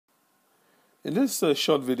In this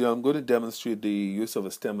short video, I'm going to demonstrate the use of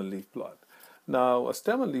a stem and leaf plot. Now, a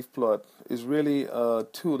stem and leaf plot is really a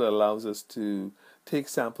tool that allows us to take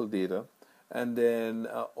sample data and then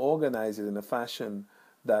organize it in a fashion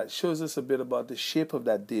that shows us a bit about the shape of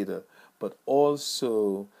that data, but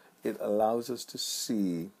also it allows us to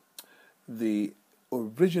see the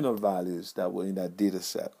original values that were in that data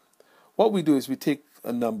set. What we do is we take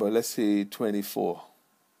a number, let's say 24.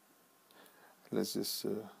 Let's just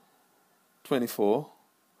 24,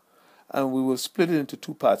 and we will split it into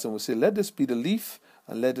two parts, and we'll say let this be the leaf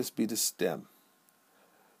and let this be the stem.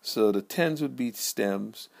 So the tens would be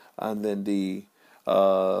stems, and then the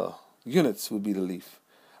units would be the leaf.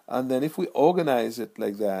 And then if we organize it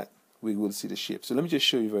like that, we will see the shape. So let me just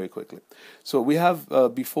show you very quickly. So we have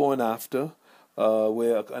before and after,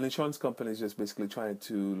 where an insurance company is just basically trying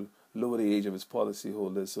to lower the age of its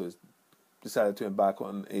policyholders, so it's decided to embark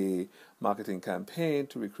on a marketing campaign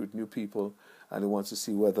to recruit new people, and it wants to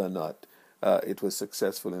see whether or not it was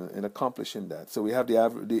successful in accomplishing that. So we have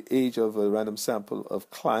the age of a random sample of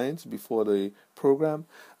clients before the program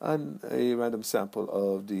and a random sample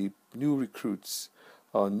of the new recruits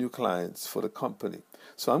or new clients for the company.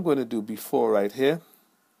 So I'm going to do before right here.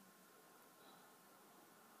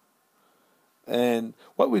 And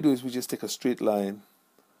what we do is we just take a straight line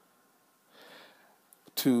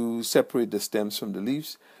to separate the stems from the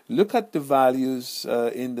leaves. Look at the values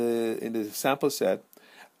in the sample set,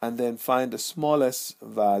 and then find the smallest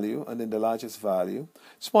value and then the largest value.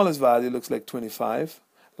 Smallest value looks like 25.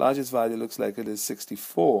 Largest value looks like it is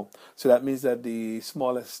 64. So that means that the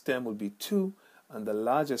smallest stem will be 2 and the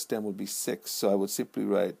largest stem will be 6. So I would simply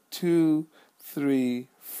write 2, 3,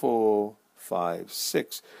 4, 5,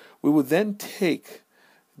 6. We would then take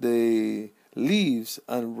the leaves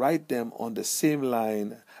and write them on the same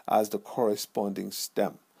line as the corresponding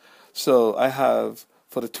stem. So I have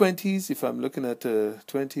for the 20s, if I'm looking at the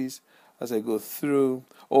 20s as I go through,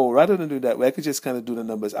 or rather than do that, I could just kind of do the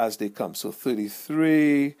numbers as they come. So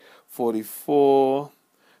 33, 44,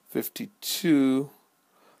 52,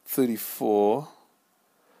 34,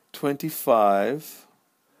 25,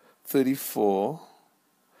 34,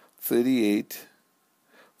 38,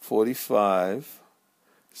 45,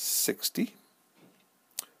 60,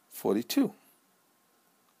 42,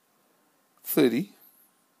 30,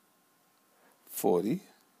 40,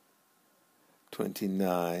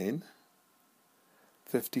 29,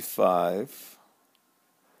 55,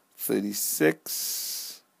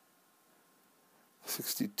 36,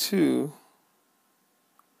 62,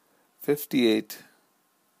 58,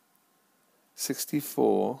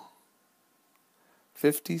 64,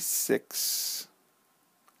 56,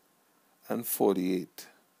 and 48.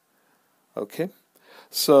 Okay,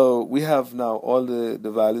 so we have now all the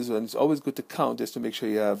values, and it's always good to count just to make sure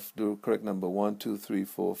you have the correct number. 1, 2, 3,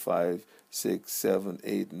 4, 5, 6, 7,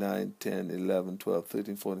 8, 9, 10, 11, 12,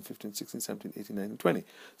 13, 14, 15, 16, 17, 18, 19, 20.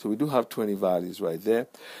 So we do have 20 values right there.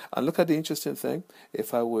 And look at the interesting thing.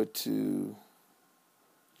 If I were to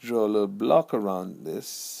draw a little block around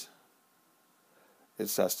this, it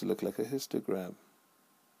starts to look like a histogram.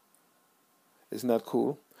 Isn't that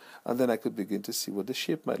cool? And then I could begin to see what the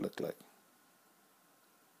shape might look like.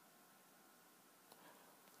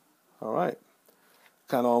 All right,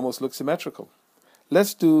 kind of almost looks symmetrical.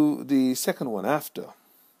 Let's do the second one after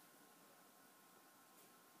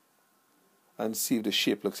and see if the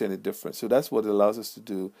shape looks any different. So that's what it allows us to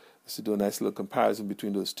do, is to do a nice little comparison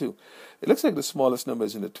between those two. It looks like the smallest number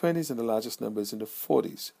is in the 20s and the largest number is in the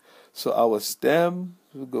 40s. So our stem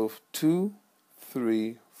will go 2,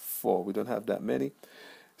 3, 4. We don't have that many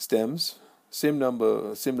stems, same number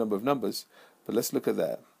of numbers, but let's look at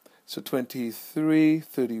that. So 23,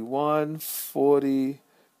 31, 40,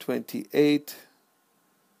 28,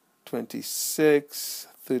 26,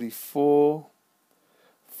 34,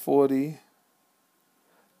 40,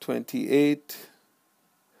 28,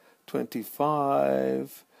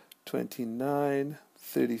 25, 29,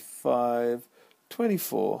 35,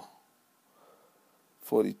 24,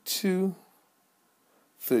 42,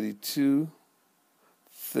 32,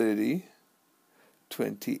 30,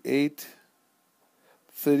 28,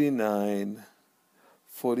 39,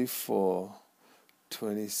 44,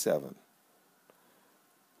 27.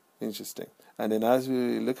 Interesting. And then as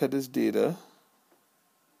we look at this data,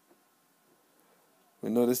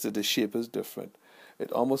 we notice that the shape is different.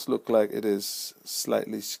 It almost looks like it is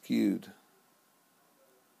slightly skewed.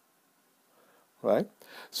 Right?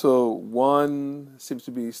 So one seems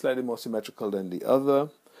to be slightly more symmetrical than the other,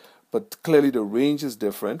 but clearly the range is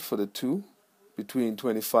different for the two, between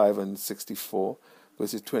 25 and 64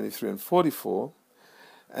 versus 23 and 44.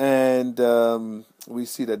 and we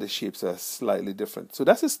see that the shapes are slightly different. So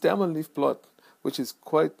that's a stem and leaf plot, which is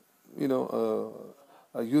quite,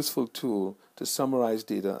 a useful tool to summarize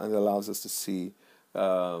data, and allows us to see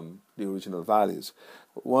the original values.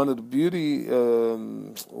 One of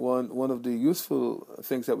the useful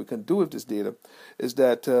things that we can do with this data is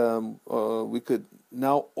that we could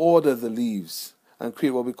now order the leaves and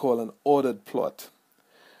create what we call an ordered plot.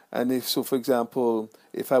 And for example,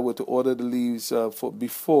 if I were to order the leaves for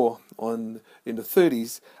before in the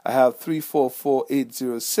 30s, I have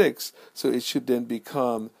 344806, so it should then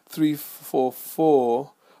become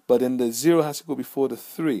 344, but then the 0 has to go before the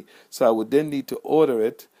 3. So I would then need to order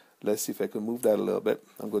it. Let's see if I can move that a little bit.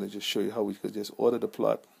 I'm going to just show you how we could just order the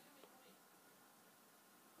plot.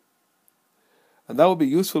 And that would be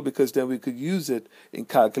useful because then we could use it in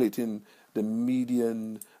calculating the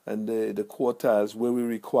median and the quartiles where we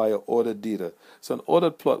require ordered data. So an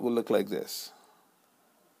ordered plot will look like this.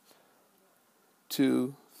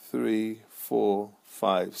 2, 3, 4,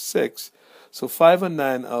 5, 6. So 5 and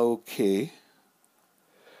 9 are okay.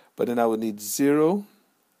 But then I would need 0.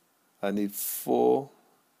 I need 4.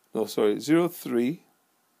 No, sorry, 0, 3.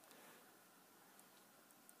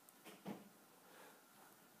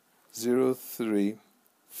 0, 3,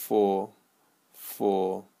 4,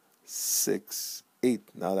 4, 6, 8.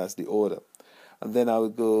 Now that's the order. And then I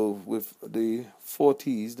would go with the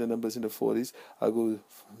 40s, the numbers in the 40s. I'll go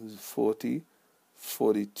 40,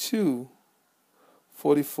 42,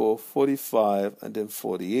 44, 45, and then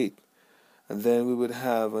 48. And then we would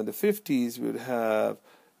have, on the 50s, we would have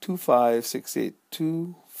 2, 5, 6, 8.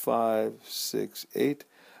 2, 5, 6, 8.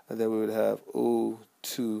 And then we would have 0,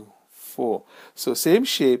 2, 4. So same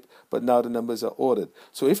shape, but now the numbers are ordered.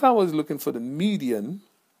 So if I was looking for the median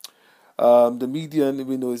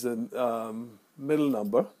we know is a middle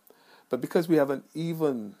number, but because we have an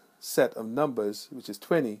even set of numbers, which is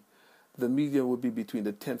 20, the median would be between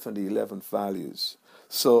the 10th and the 11th values.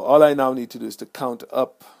 So all I now need to do is to count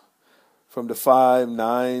up from the 5,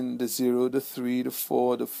 9, the 0, the 3, the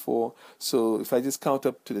 4, the 4. So if I just count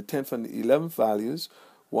up to the 10th and the 11th values,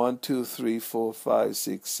 1, 2, 3, 4, 5,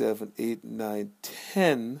 6, 7, 8, 9,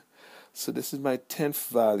 10. So this is my 10th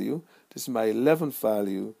value. This is my 11th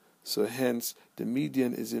value. So hence, the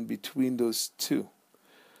median is in between those two.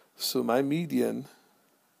 So my median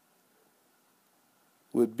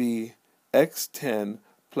would be x10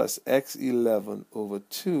 plus x11 over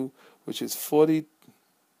 2, which is 40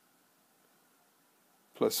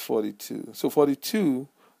 plus 42. So 42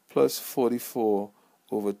 plus 44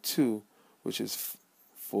 over 2, which is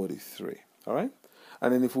 43. All right?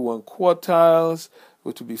 And then if we want quartiles,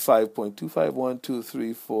 which would be 5.25, 1, 2,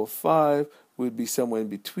 3, 4, 5, would be somewhere in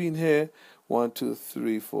between here. 1, 2,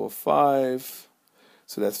 3, 4, 5.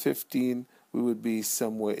 So that's 15. We would be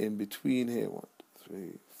somewhere in between here. 1, 2,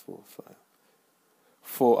 3, 4, 5.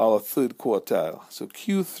 For our third quartile. So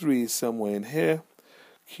Q3 is somewhere in here.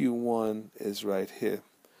 Q1 is right here.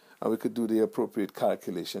 And we could do the appropriate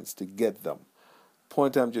calculations to get them.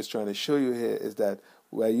 Point I'm just trying to show you here is that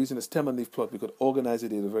we're using a stem and leaf plot. We could organize the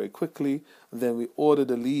data very quickly. And then we order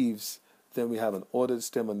the leaves. Then we have an ordered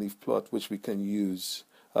stem and leaf plot, which we can use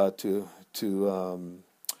to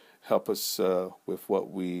help us with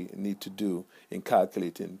what we need to do in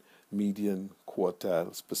calculating median,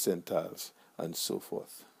 quartiles, percentiles, and so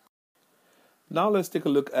forth. Now let's take a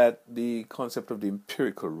look at the concept of the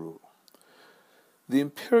empirical rule. The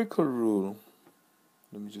empirical rule,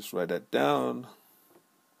 let me just write that down.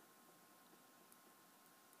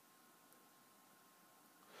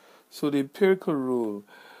 So the empirical rule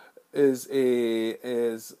is an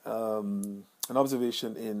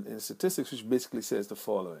observation in statistics which basically says the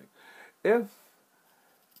following. If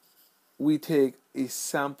we take a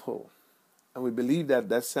sample and we believe that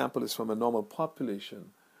that sample is from a normal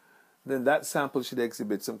population, then that sample should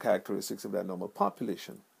exhibit some characteristics of that normal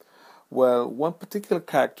population. Well, one particular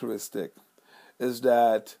characteristic is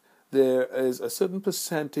that there is a certain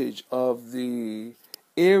percentage of the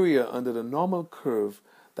area under the normal curve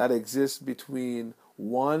that exists between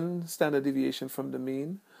 1 standard deviation from the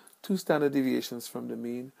mean, 2 standard deviations from the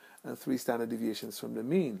mean, and 3 standard deviations from the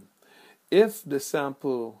mean. If the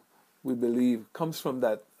sample, we believe, comes from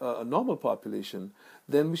that a normal population,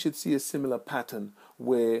 then we should see a similar pattern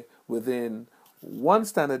where within 1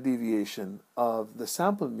 standard deviation of the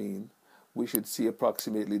sample mean, we should see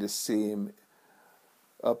approximately the same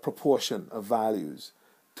proportion of values.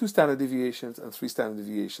 2 standard deviations and 3 standard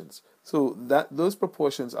deviations. So those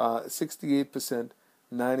proportions are 68%,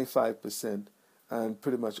 95%, and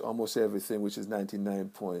pretty much almost everything, which is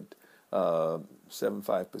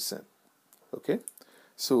 99.75%. Okay?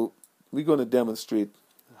 So we're going to demonstrate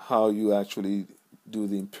how you actually do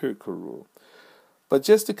the empirical rule. But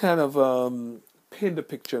just to kind of paint the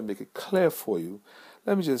picture and make it clear for you,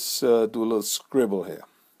 let me just do a little scribble here.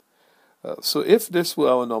 So if this were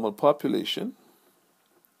our normal population,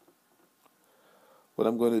 what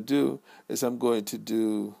I'm going to do is I'm going to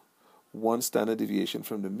do 1 standard deviation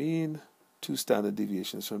from the mean, 2 standard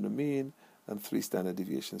deviations from the mean, and 3 standard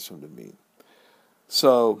deviations from the mean.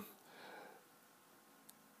 So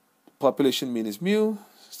population mean is mu,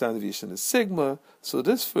 standard deviation is sigma. So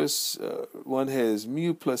this first one here is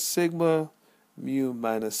mu plus sigma, mu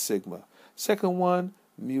minus sigma. Second one,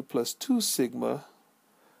 mu plus 2 sigma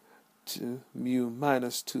to mu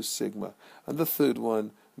minus 2 sigma. And the third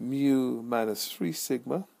one, mu minus 3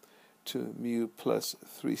 sigma to mu plus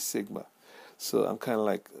 3 sigma. So I'm kind of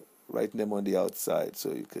like writing them on the outside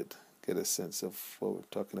so you could get a sense of what we're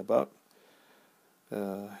talking about.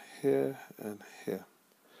 Here and here.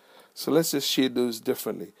 So let's just shade those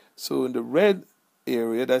differently. So in the red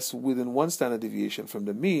area, that's within 1 standard deviation from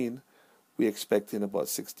the mean, we're expecting about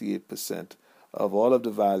 68% of all of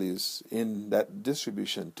the values in that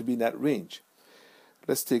distribution to be in that range.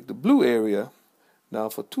 Let's take the blue area now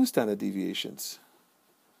for 2 standard deviations.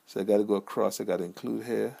 So I got to go across, I got to include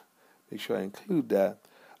here, make sure I include that.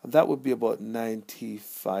 And that would be about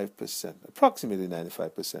 95%, approximately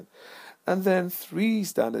 95%. And then 3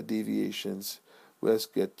 standard deviations, let's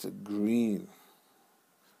get to green.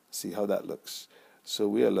 See how that looks. So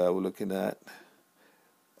we're looking at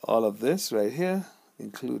all of this right here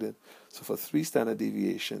included. So for 3 standard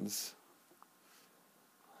deviations,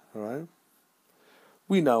 all right,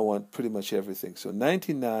 we now want pretty much everything. So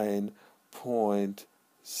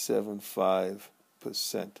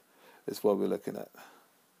 99.75% is what we're looking at.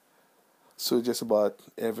 So just about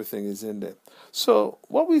everything is in there. So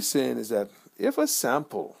what we're saying is that if a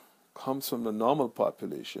sample comes from the normal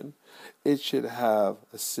population, it should have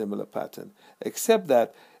a similar pattern, except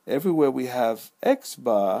that everywhere we have x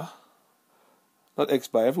bar, not x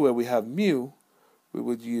bar, everywhere we have mu, we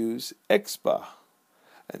would use x bar.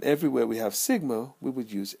 And everywhere we have sigma, we would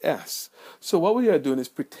use s. So what we are doing is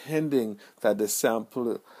pretending that the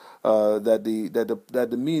sample, that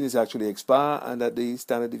the mean is actually x bar and that the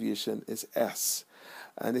standard deviation is s.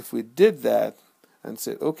 And if we did that and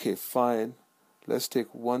said, okay, fine, let's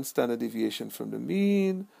take 1 standard deviation from the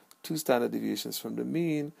mean, 2 standard deviations from the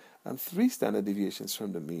mean, and 3 standard deviations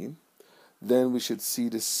from the mean, then we should see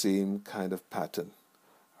the same kind of pattern.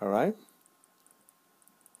 All right?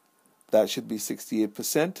 That should be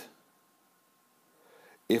 68%.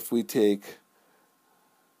 If we take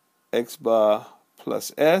x bar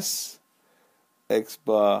plus s, x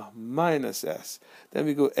bar minus s, then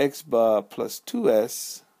we go x bar plus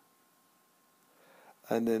 2s,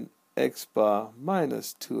 and then x bar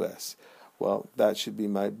minus 2s. Well, that should be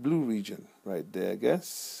my blue region right there, I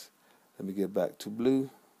guess. Let me get back to blue.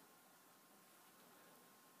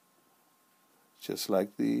 Just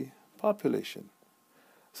like the population.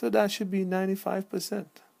 So that should be 95%.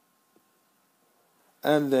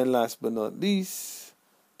 And then last but not least,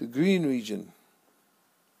 the green region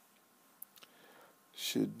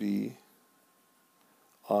should be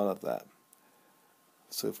all of that.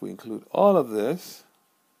 So if we include all of this,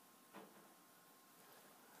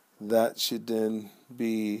 that should then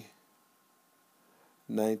be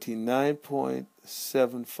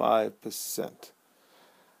 99.75%.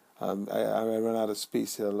 I ran out of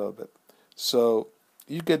space here a little bit. So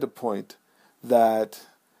you get the point that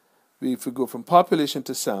if we go from population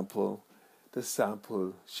to sample, the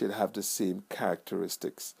sample should have the same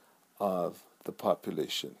characteristics of the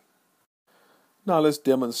population. Now let's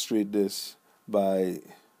demonstrate this by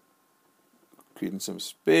creating some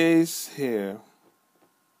space here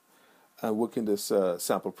and working this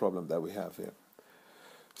sample problem that we have here.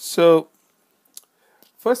 So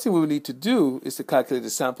first thing we need to do is to calculate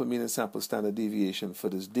the sample mean and sample standard deviation for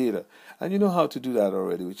this data. And you know how to do that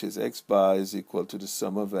already, which is x bar is equal to the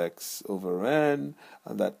sum of x over n,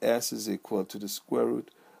 and that s is equal to the square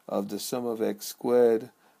root of the sum of x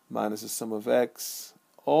squared minus the sum of x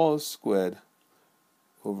all squared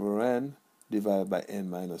over n divided by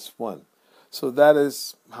n minus 1. So that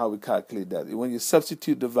is how we calculate that. When you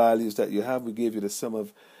substitute the values that you have, we gave you the sum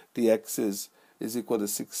of the x's is equal to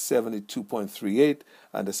 672.38,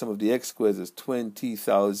 and the sum of the x squares is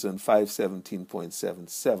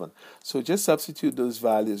 20,517.77. So just substitute those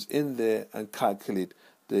values in there and calculate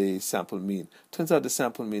the sample mean. Turns out the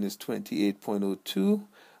sample mean is 28.02,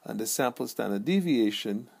 and the sample standard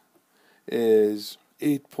deviation is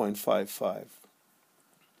 8.55.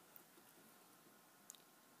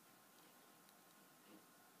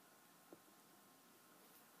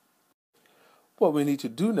 What we need to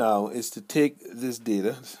do now is to take this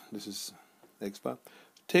data, this is X bar.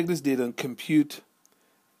 Take this data and compute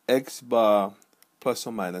X bar plus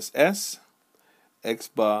or minus S, X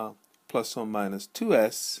bar plus or minus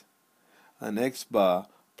 2S, and X bar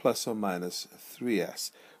plus or minus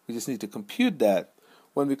 3S. We just need to compute that.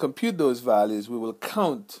 When we compute those values, we will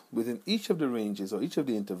count within each of the ranges or each of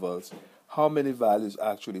the intervals how many values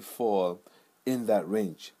actually fall in that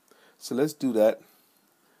range. So let's do that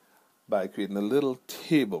by creating a little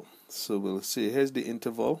table. So we'll see, here's the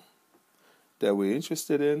interval that we're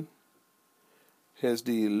interested in. Here's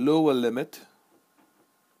the lower limit.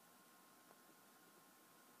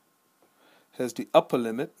 Here's the upper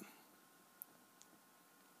limit.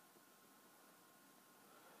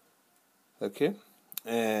 Okay,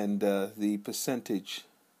 and the percentage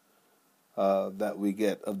that we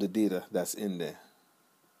get of the data that's in there.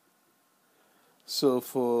 So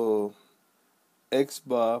for X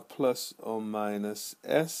bar plus or minus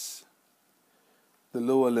S, the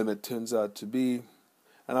lower limit turns out to be,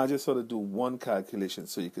 and I just sort of do one calculation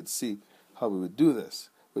so you could see how we would do this,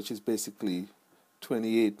 which is basically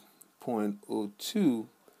 28.02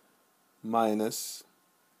 minus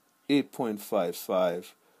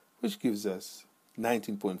 8.55, which gives us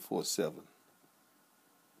 19.47.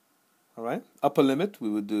 All right, upper limit, we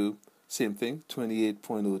would do same thing,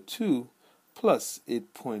 28.02 plus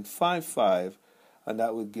 8.55, and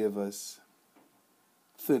that would give us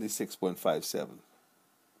 36.57.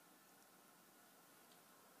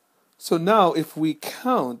 So now if we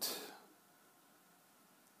count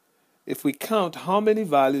how many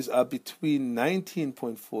values are between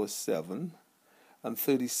 19.47 and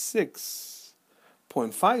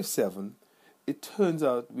 36.57, it turns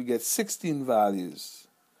out we get 16 values.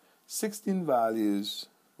 16 values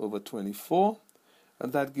over 24,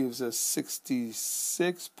 and that gives us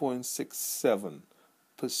 66.67%.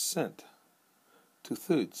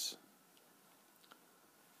 2/3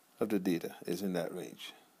 of the data is in that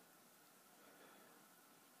range.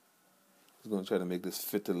 I'm going to try to make this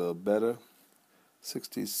fit a little better.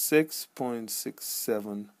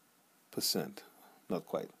 66.67%. Not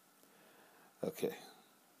quite. Okay.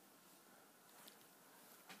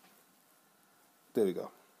 There we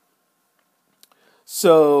go.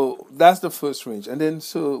 So that's the first range. And then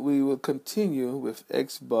so we will continue with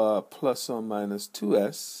X bar plus or minus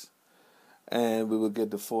 2S. And we will get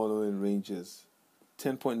the following ranges.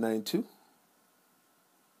 10.92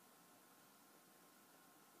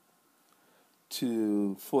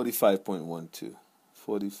 to 45.12.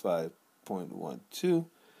 45.12.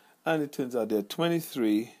 And it turns out there are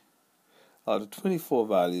 23 out of 24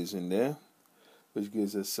 values in there, which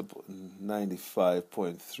gives us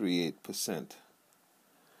 95.38%.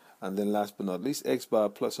 And then last but not least, X bar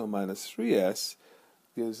plus or minus 3S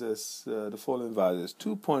gives us the following values: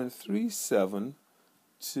 2.37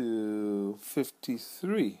 to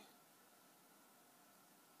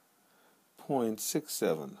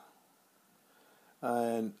 53.67.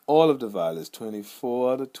 And all of the values,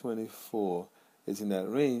 24 out of 24, is in that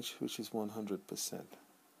range, which is 100%.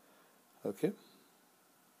 Okay?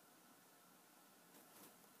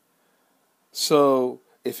 So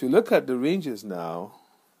if you look at the ranges now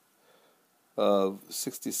of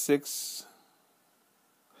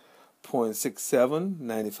 66.67,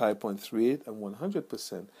 95.38, and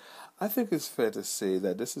 100%, I think it's fair to say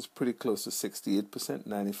that this is pretty close to 68%,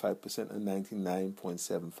 95%, and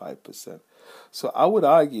 99.75%. So I would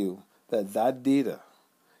argue that that data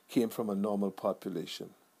came from a normal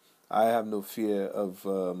population. I have no fear of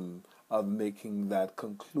making that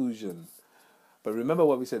conclusion. But remember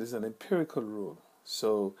what we said, is an empirical rule.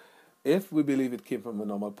 So if we believe it came from a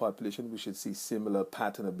normal population, we should see similar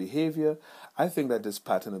pattern of behavior. I think that this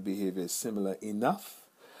pattern of behavior is similar enough.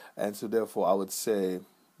 And so therefore I would say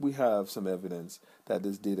we have some evidence that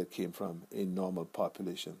this data came from a normal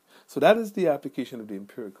population. So that is the application of the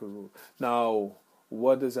empirical rule. Now,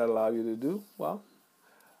 what does that allow you to do? Well,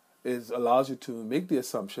 it allows you to make the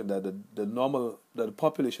assumption that the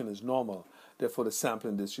population is normal. Therefore, the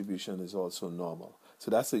sampling distribution is also normal. So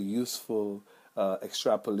that's a useful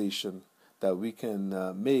extrapolation that we can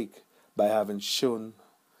make by having shown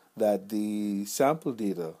that the sample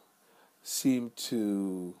data seem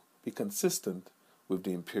to be consistent with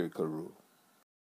the empirical rule.